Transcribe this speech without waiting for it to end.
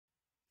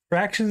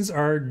Fractions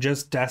are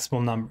just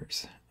decimal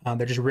numbers.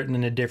 They're just written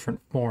in a different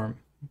form,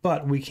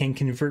 but we can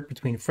convert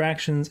between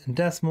fractions and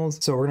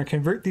decimals. So we're going to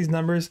convert these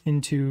numbers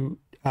into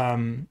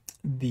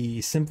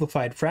the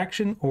simplified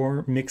fraction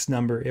or mixed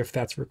number if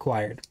that's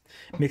required.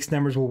 Mixed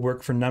numbers will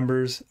work for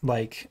numbers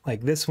like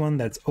this one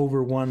that's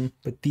over 1,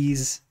 but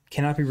these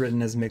cannot be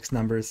written as mixed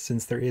numbers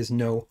since there is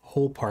no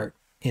whole part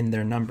in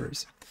their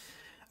numbers.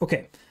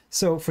 Okay,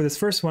 so for this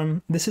first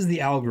one, this is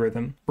the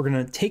algorithm. We're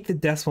going to take the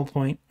decimal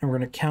point and we're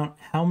going to count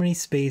how many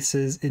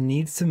spaces it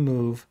needs to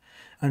move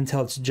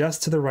until it's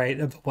just to the right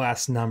of the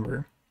last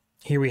number.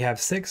 Here we have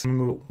 6. I'm going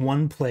to move it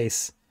one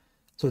place,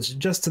 so it's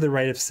just to the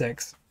right of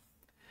 6.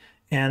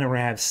 And we're going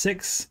to have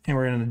 6, and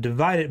we're going to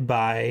divide it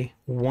by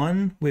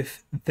 1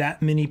 with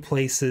that many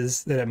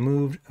places that it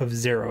moved of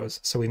zeros.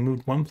 So we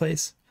moved one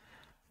place,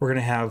 we're going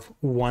to have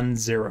 1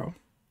 0.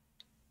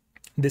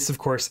 This, of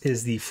course,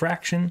 is the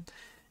fraction,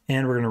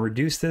 and we're going to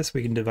reduce this.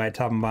 We can divide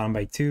top and bottom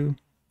by 2,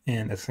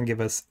 and that's going to give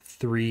us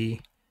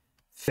 3/5.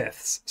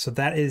 So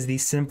that is the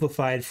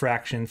simplified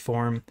fraction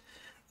form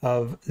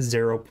of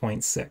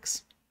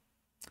 0.6.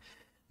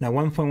 Now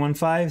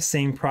 1.15,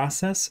 same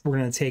process. We're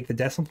going to take the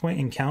decimal point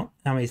and count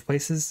how many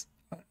places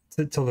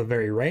till the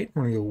very right.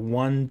 We're going to go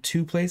 1,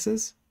 2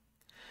 places.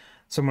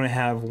 So I'm going to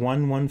have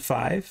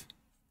 115.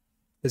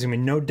 There's going to be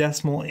no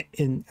decimal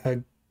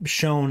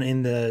shown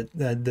in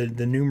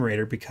the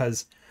numerator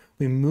because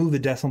we move the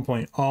decimal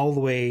point all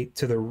the way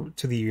to the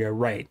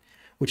right,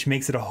 which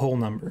makes it a whole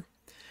number.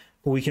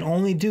 But we can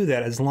only do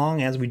that as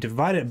long as we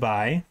divide it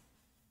by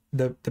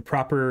the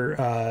proper,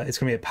 it's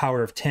going to be a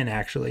power of 10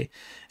 actually.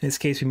 In this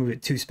case, we move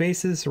it 2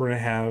 spaces, so we're going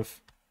to have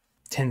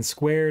 10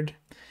 squared.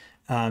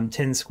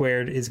 10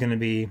 squared is going to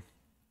be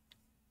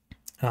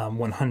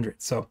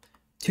 100. So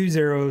 2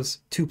 zeros,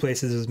 2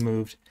 places is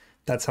moved.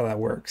 That's how that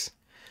works.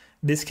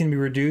 This can be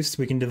reduced.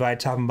 We can divide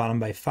top and bottom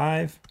by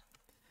 5.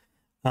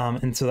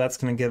 And so that's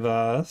going to give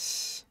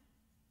us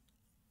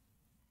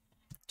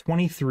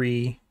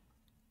 23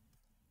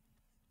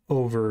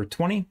 over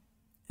 20.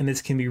 And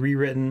this can be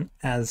rewritten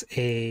as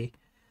a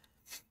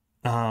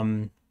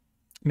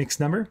mixed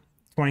number.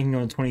 20 can go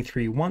to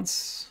 23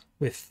 once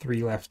with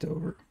 3 left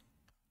over.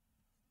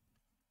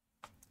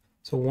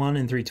 So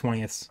 1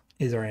 3/20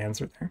 is our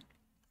answer there.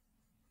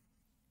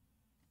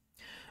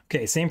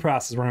 Okay, same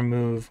process. We're going to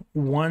move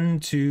 1,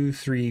 2,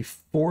 3,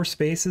 4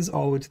 spaces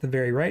all the way to the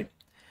very right.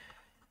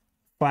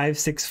 5,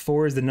 6,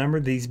 4 is the number.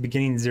 These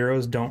beginning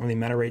zeros don't really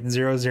matter, right?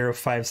 0, 0,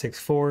 5, 6,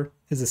 4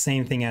 is the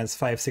same thing as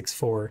 5, 6,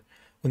 4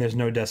 when there's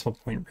no decimal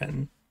point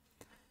written.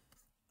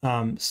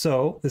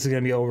 So this is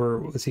going to be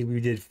over, let's see, we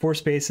did 4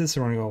 spaces,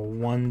 so we're going to go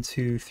 1,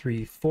 2,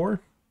 3, 4.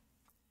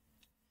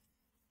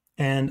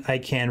 And I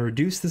can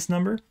reduce this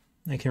number.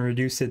 I can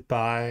reduce it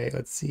by,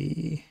 let's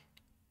see,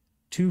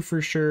 2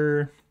 for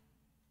sure.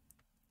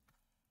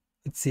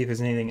 Let's see if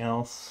there's anything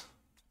else.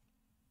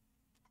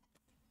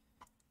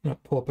 I'm going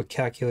to pull up a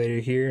calculator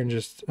here and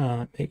just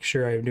make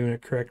sure I'm doing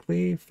it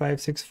correctly.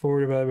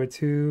 564 divided by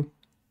 2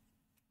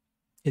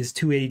 is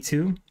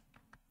 282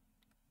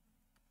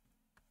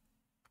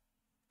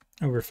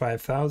 over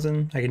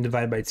 5,000. I can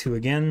divide by 2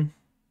 again.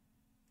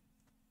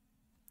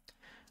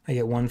 I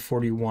get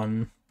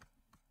 141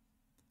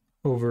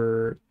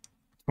 over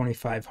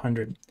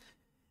 2,500.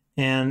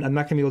 And I'm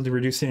not going to be able to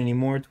reduce it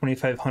anymore.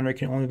 2,500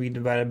 can only be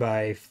divided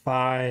by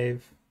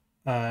 5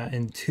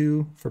 and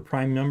 2 for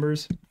prime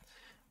numbers.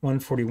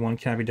 141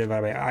 cannot be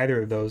divided by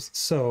either of those,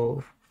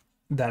 so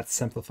that's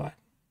simplified.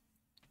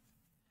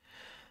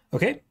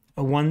 Okay,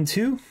 a 1,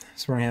 2.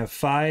 So we're going to have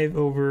 5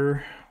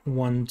 over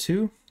 1,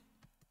 2.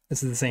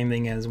 This is the same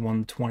thing as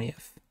 1/20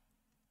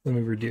 when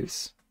we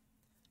reduce.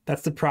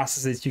 That's the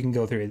process that you can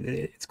go through.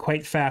 It's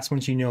quite fast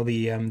once you know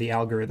the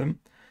algorithm.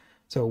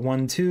 So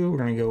 1, 2, we're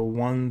going to go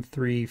 1,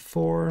 3,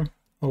 4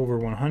 over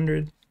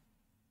 100.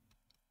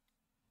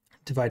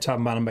 Divide top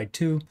and bottom by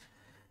 2.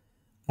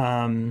 It's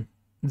going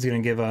to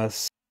give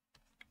us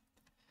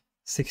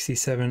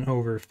 67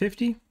 over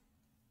 50.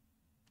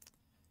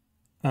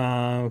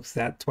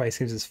 That twice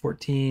gives us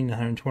 14,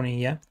 120,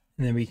 yeah.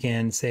 And then we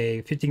can say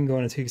 50 can go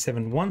into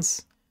 67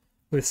 once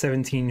with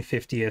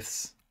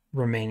 17/50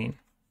 remaining.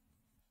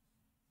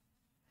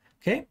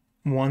 Okay,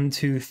 1,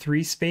 2,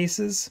 3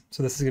 spaces.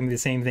 So this is going to be the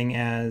same thing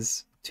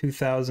as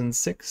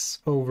 2006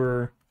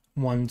 over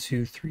 1,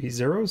 2, 3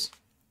 zeros.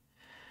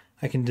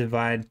 I can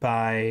divide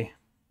by,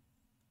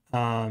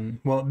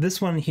 well, this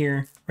one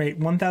here, right?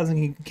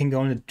 1,000 can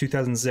go into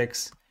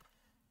 2006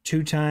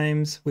 2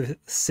 times with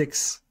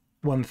 6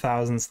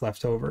 1,000ths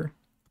left over.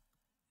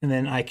 And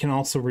then I can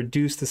also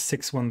reduce the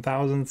 6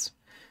 1,000ths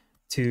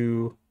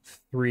to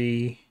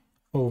 3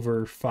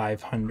 over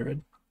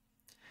 500.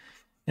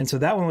 And so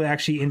that one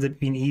actually ends up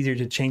being easier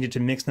to change it to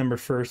mixed number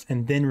first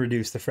and then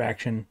reduce the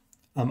fraction.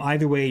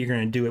 Either way you're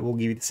going to do it will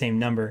give you the same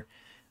number.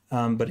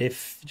 But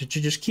if you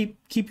just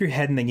keep your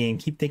head in the game,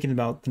 keep thinking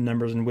about the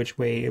numbers and which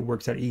way it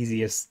works out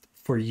easiest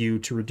for you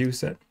to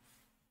reduce it.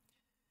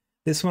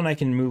 This one I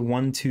can move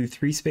 1, 2,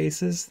 3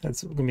 spaces.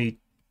 That's going to be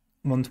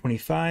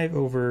 125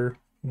 over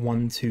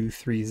 1, 2,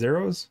 3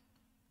 zeros.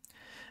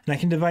 And I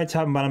can divide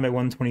top and bottom by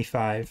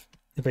 125.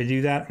 If I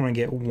do that, I'm going to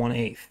get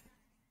 1/8.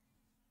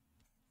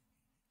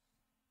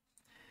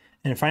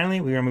 And finally,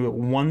 we're going to move it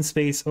one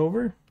space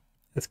over.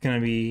 That's going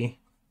to be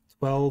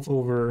 12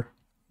 over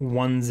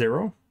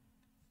 1/0,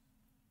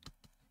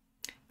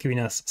 giving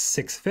us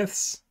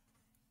 6/5,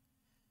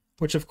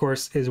 which of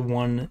course is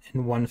 1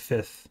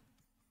 1/5,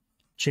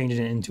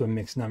 changing it into a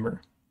mixed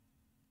number.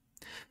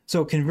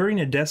 So converting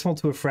a decimal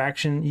to a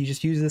fraction, you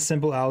just use this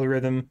simple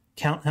algorithm,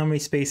 count how many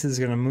spaces is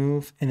going to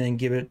move, and then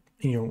give it,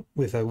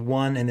 with a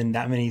 1 and then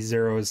that many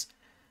zeros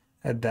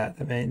at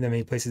that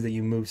many places that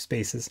you move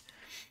spaces.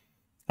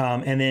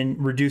 And then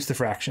reduce the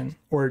fraction,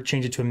 or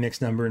change it to a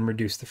mixed number and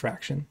reduce the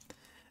fraction.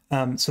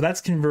 So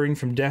that's converting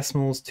from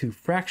decimals to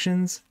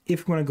fractions.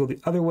 If we want to go the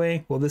other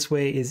way, well, this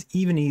way is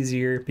even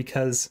easier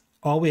because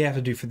all we have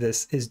to do for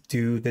this is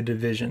do the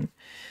division.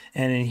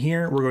 And in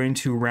here, we're going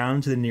to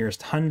round to the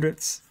nearest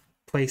hundredths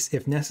place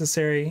if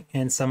necessary,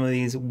 and some of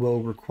these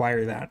will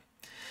require that.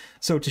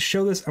 So to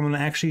show this, I'm going to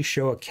actually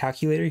show a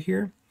calculator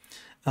here.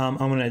 I'm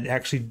going to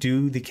actually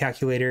do the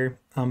calculator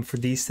for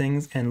these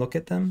things and look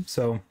at them.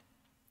 So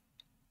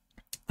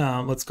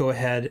let's go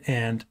ahead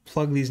and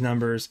plug these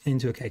numbers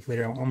into a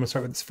calculator. I'm going to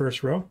start with this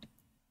first row.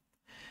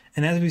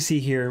 And as we see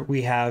here,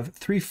 we have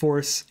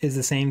 3/4 is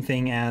the same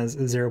thing as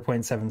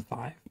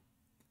 0.75.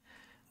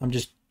 I'm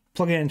just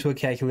plugging it into a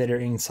calculator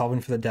and solving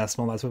for the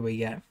decimal. That's what we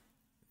get.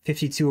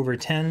 52 over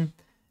 10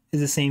 is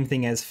the same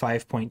thing as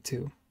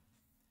 5.2.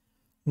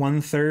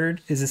 1/3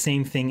 is the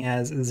same thing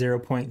as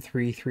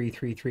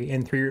 0.3333,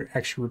 and 3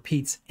 actually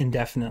repeats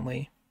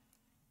indefinitely.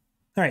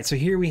 All right, so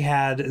here we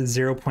had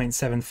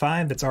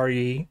 0.75. That's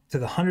already to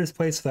the hundredths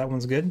place, so that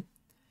one's good.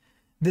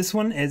 This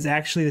one is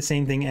actually the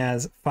same thing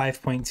as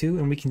 5.2,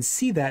 and we can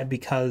see that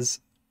because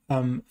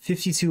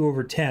 52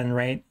 over 10,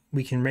 right?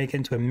 We can make it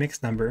into a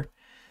mixed number.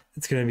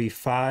 It's going to be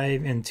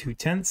 5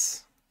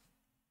 2/10.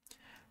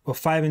 Well,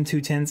 5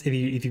 2/10,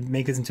 if you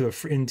make this into a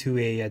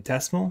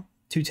decimal,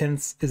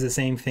 2/10 is the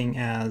same thing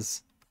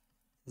as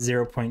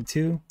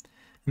 0.2.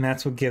 And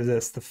that's what gives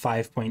us the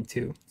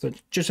 5.2. So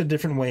it's just a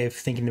different way of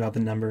thinking about the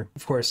number.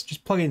 Of course,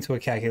 just plug it into a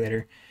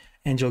calculator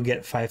and you'll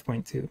get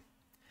 5.2.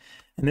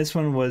 And this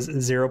one was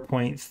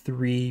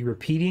 0.3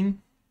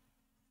 repeating.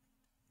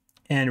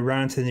 And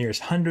round to the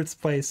nearest hundredths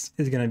place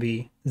is going to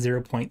be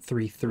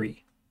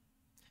 0.33.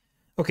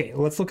 Okay,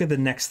 let's look at the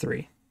next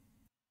three.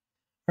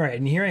 All right,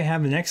 and here I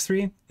have the next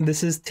three.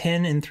 This is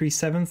 10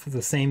 3/7. It's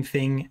the same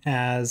thing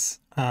as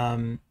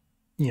 10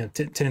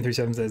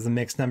 3/7 is the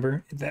mixed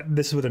number.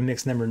 This is what a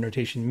mixed number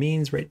notation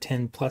means, right?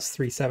 10 plus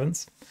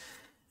 3/7.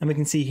 And we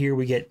can see here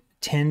we get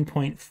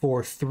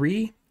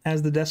 10.43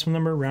 as the decimal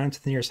number, round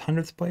to the nearest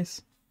hundredths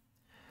place.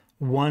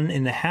 1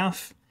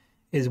 1/2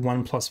 is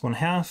 1 plus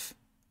 1/2,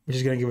 which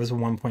is going to give us a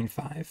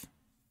 1.5.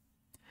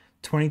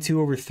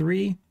 22 over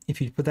 3, if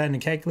you put that in a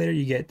calculator,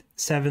 you get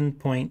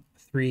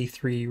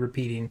 7.33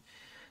 repeating.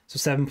 So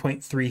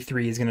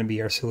 7.33 is going to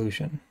be our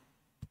solution.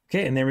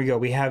 Okay, and there we go.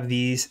 We have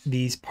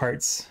these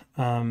parts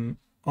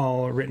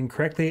all written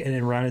correctly and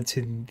then rounded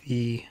to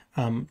the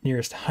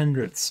nearest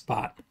hundredth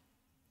spot.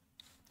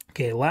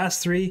 Okay,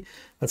 last three,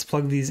 let's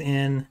plug these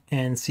in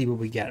and see what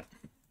we get.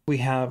 We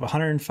have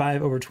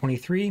 105 over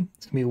 23.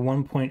 It's going to be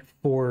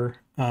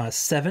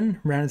 1.47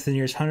 rounded to the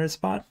nearest hundredth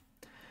spot.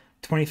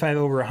 25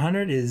 over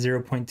 100 is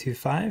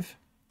 0.25,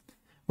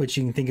 which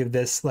you can think of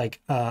this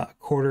like a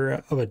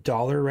quarter of a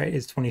dollar, right?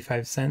 Is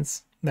 25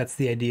 cents. That's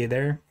the idea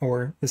there.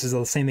 Or this is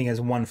the same thing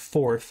as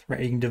 1/4, right?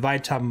 You can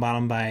divide top and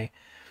bottom by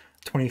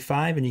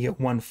 25 and you get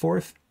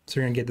 1/4. So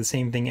you're going to get the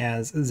same thing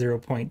as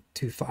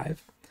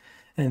 0.25.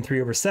 And then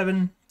 3 over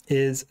 7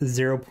 is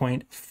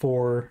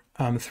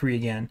 0.43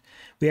 again.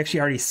 We actually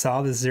already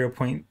saw this 3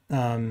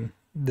 over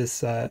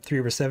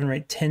 7,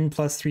 right? 10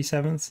 plus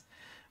 3/7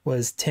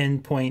 was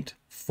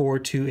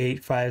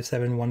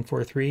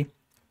 10.42857,143.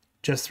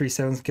 Just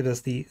 3/7 gives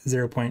us the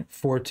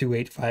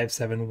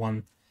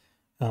 0.428571.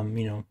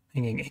 And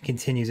it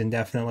continues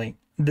indefinitely.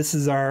 This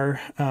is our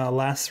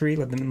last three.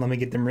 Let me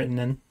get them written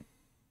in.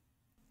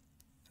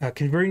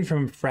 Converting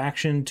from a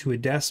fraction to a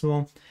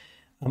decimal,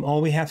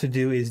 all we have to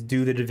do is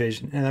do the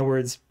division. In other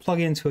words, plug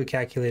it into a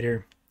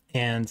calculator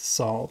and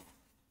solve.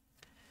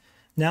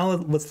 Now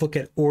let's look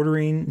at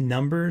ordering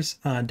numbers,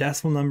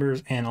 decimal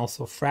numbers, and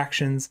also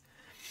fractions.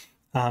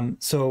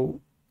 So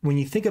when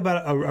you think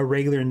about a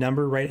regular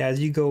number, right, as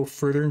you go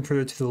further and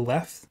further to the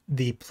left,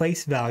 the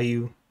place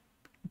value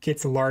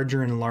gets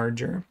larger and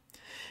larger.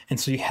 And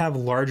so you have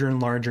larger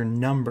and larger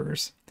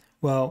numbers.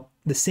 Well,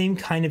 the same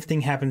kind of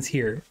thing happens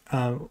here.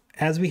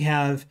 As we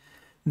have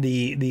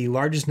the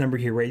largest number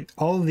here, right,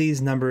 all of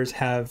these numbers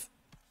have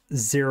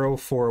 0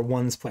 for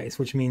ones place,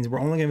 which means we're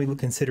only going to be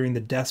considering the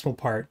decimal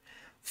part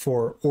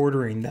for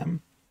ordering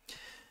them.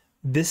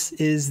 This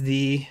is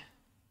the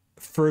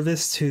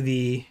furthest to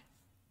the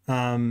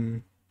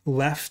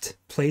left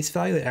place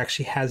value that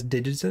actually has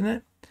digits in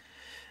it,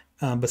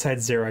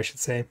 besides 0, I should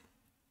say.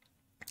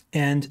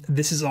 And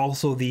this is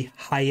also the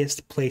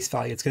highest place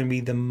value. It's going to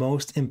be the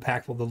most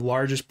impactful, the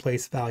largest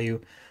place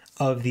value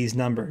of these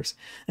numbers.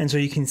 And so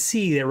you can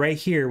see that right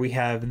here we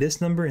have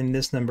this number and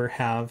this number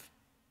have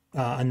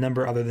a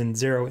number other than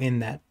 0 in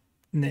that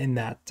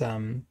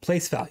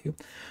place value,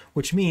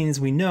 which means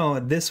we know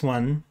this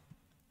one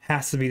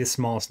has to be the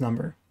smallest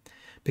number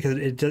because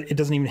it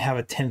doesn't even have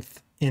a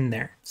tenth in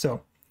there.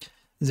 So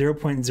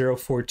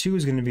 0.042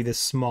 is going to be the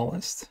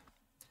smallest.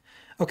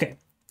 Okay,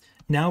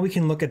 now we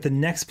can look at the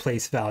next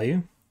place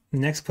value. The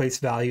next place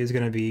value is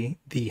going to be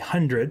the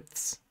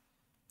hundredths.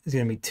 It's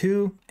going to be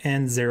 2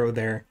 and 0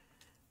 there.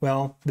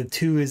 Well, the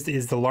 2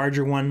 is the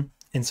larger one,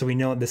 and so we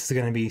know this is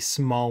going to be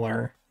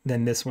smaller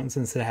than this one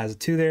since it has a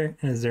 2 there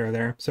and a 0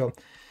 there. So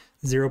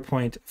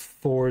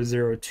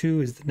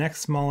 0.402 is the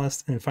next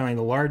smallest, and finally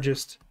the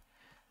largest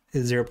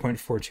is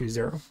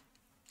 0.420.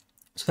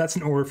 So that's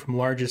an order from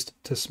largest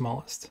to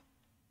smallest.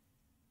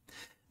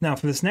 Now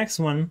for this next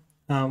one,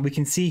 we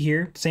can see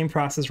here, same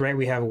process, right?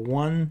 We have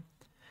 1.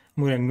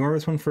 I'm going to ignore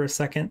this one for a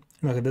second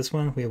and look at this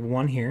one. We have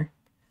 1 here,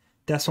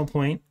 decimal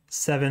point,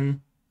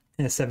 7,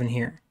 and a 7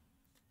 here.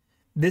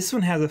 This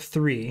one has a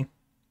 3,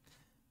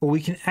 but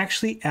we can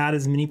actually add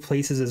as many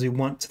places as we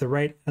want to the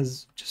right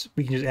as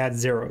we can just add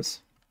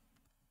zeros.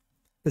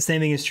 The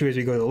same thing is true as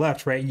we go to the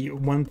left, right?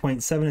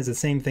 1.7 is the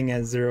same thing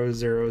as 0,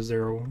 0,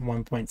 0,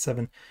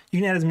 1.7. You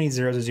can add as many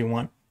zeros as you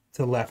want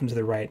to the left and to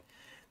the right.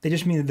 They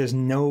just mean that there's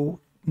no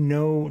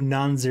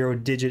non-zero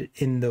digit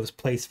in those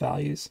place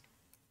values.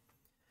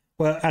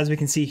 Well, as we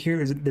can see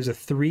here, there's a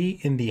 3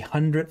 in the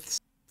hundredths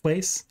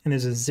place, and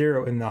there's a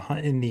 0 in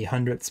the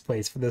hundredths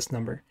place for this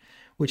number,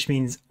 which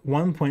means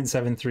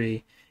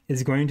 1.73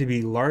 is going to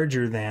be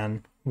larger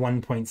than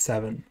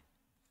 1.7.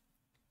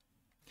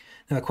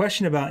 Now the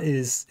question about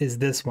is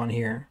this one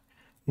here,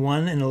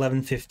 1 and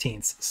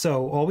 11/15.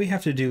 So all we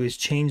have to do is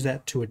change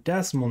that to a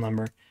decimal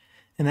number,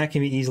 and that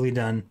can be easily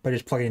done by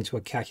just plugging it into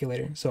a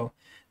calculator. So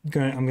I'm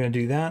going to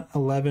do that,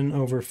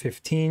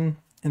 11/15,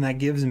 and that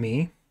gives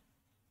me,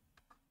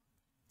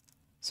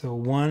 so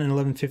 1 and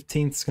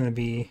 11/15 is going to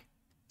be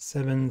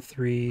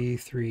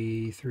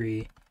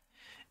 7,333,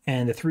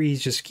 and the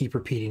 3's just keep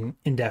repeating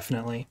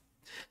indefinitely.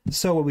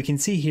 So what we can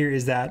see here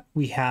is that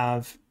we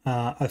have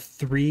a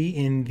 3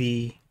 in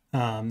the,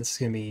 this is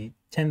going to be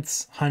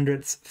tenths,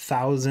 hundredths,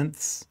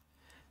 thousandths,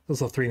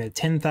 also 3 in the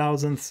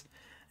 10,000ths,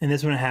 and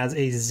this one has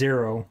a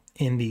 0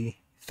 in the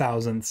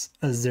thousandths,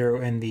 a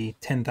 0 in the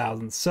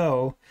 10,000ths.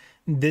 So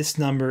this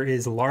number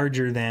is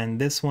larger than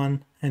this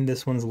one, and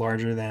this one's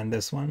larger than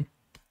this one.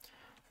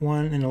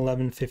 1 and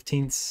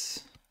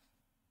 11/15,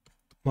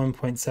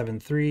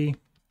 1.73,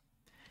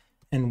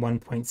 and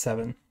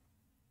 1.7.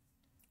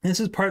 And this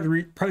is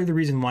partly the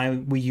reason why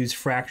we use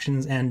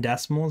fractions and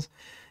decimals,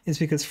 is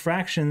because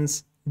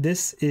fractions,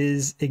 this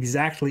is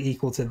exactly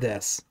equal to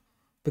this,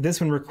 but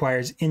this one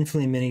requires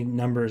infinitely many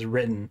numbers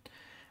written,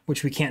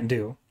 which we can't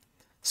do.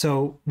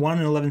 So 1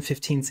 and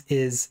 11/15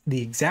 is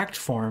the exact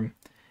form,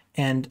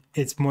 and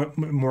it's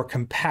more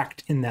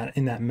compact in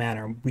that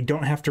manner. We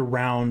don't have to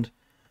round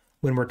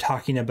when we're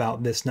talking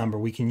about this number.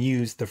 We can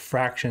use the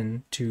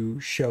fraction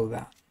to show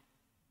that.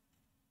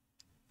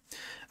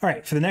 All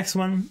right, for the next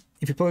one,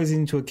 if you plug this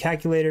into a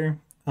calculator,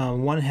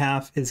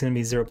 1/2 is going to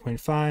be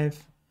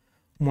 0.5,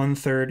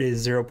 1/3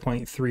 is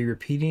 0.3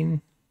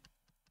 repeating,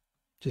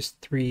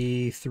 just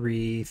 3,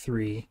 3,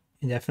 3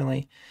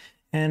 indefinitely,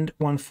 and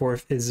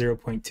 1/4 is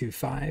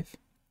 0.25.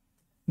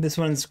 This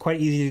one's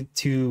quite easy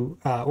to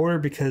order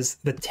because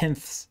the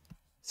tenths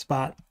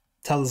spot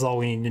tells us all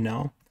we need to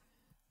know.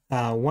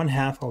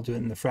 1/2, I'll do it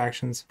in the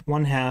fractions,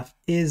 1/2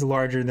 is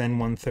larger than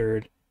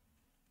 1/3,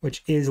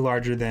 which is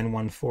larger than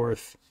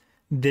 1/4.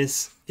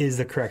 This is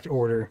the correct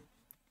order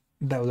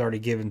that was already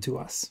given to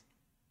us.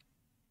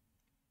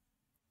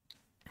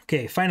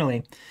 Okay,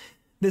 finally,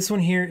 this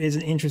one here is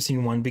an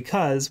interesting one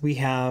because we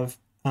have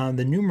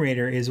the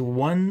numerator is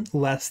 1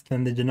 less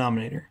than the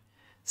denominator,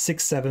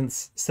 6/7,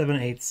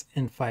 7/8,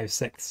 and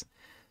 5/6.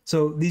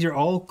 So these are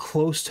all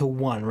close to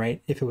 1,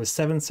 right? If it was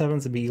 7/7,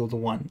 it'd be equal to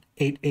 1,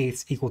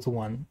 8/8 equal to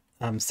 1,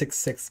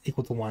 6/6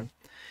 equal to 1.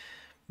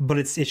 But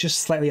it's just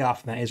slightly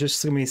off from that. It's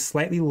just going to be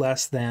slightly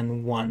less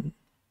than 1.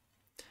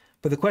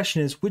 But the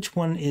question is, which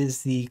one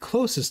is the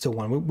closest to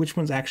 1? Which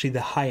one's actually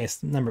the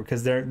highest number?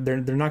 Because they're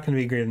not going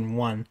to be greater than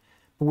 1.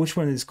 But which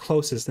one is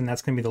closest? And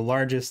that's going to be the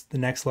largest. The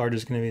next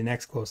largest is going to be the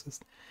next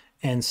closest,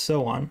 and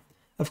so on.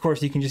 Of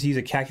course, you can just use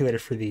a calculator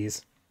for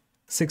these.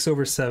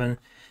 6/7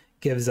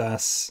 gives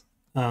us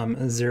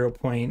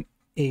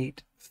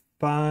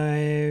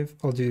 0.85.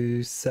 I'll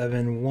do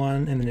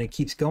 7/1, and then it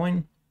keeps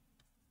going.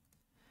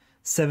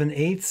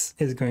 7/8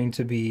 is going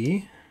to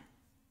be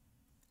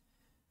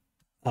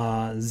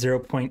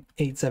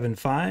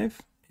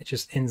 0.875. It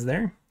just ends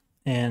there.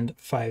 And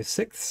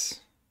 5/6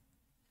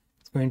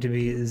 is going to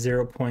be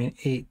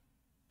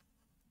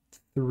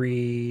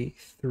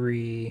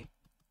 0.833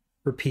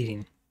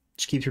 repeating.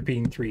 Just keeps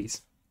repeating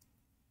 3's.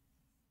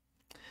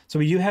 So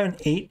we do have an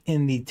 8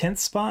 in the 10th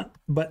spot,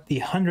 but the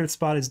 100th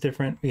spot is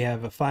different. We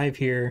have a 5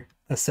 here,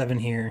 a 7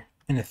 here,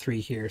 and a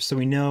 3 here. So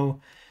we know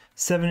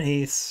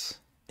 7/8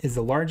 is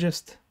the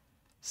largest,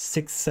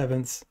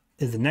 6/7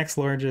 is the next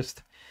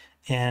largest,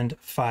 and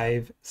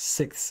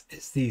 5/6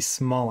 is the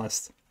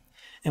smallest.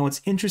 And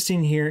what's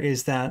interesting here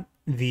is that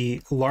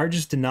the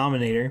largest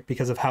denominator,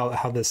 because of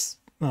how this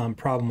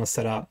problem was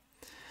set up,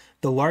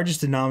 the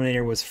largest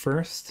denominator was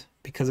first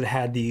because it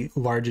had the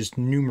largest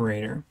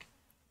numerator.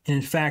 And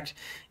in fact,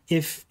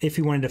 if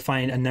you wanted to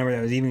find a number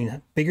that was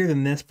even bigger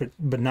than this,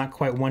 but not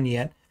quite 1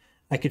 yet,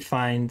 I could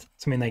find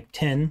something like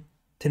 10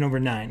 over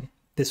 9.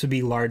 This would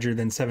be larger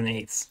than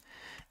 7/8.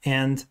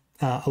 And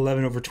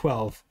 11 over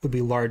 12 would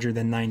be larger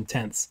than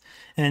 9/10.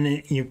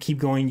 And you keep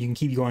going, you can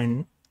keep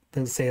going,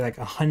 let's say like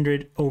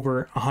 100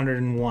 over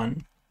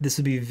 101. This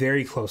would be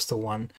very close to 1.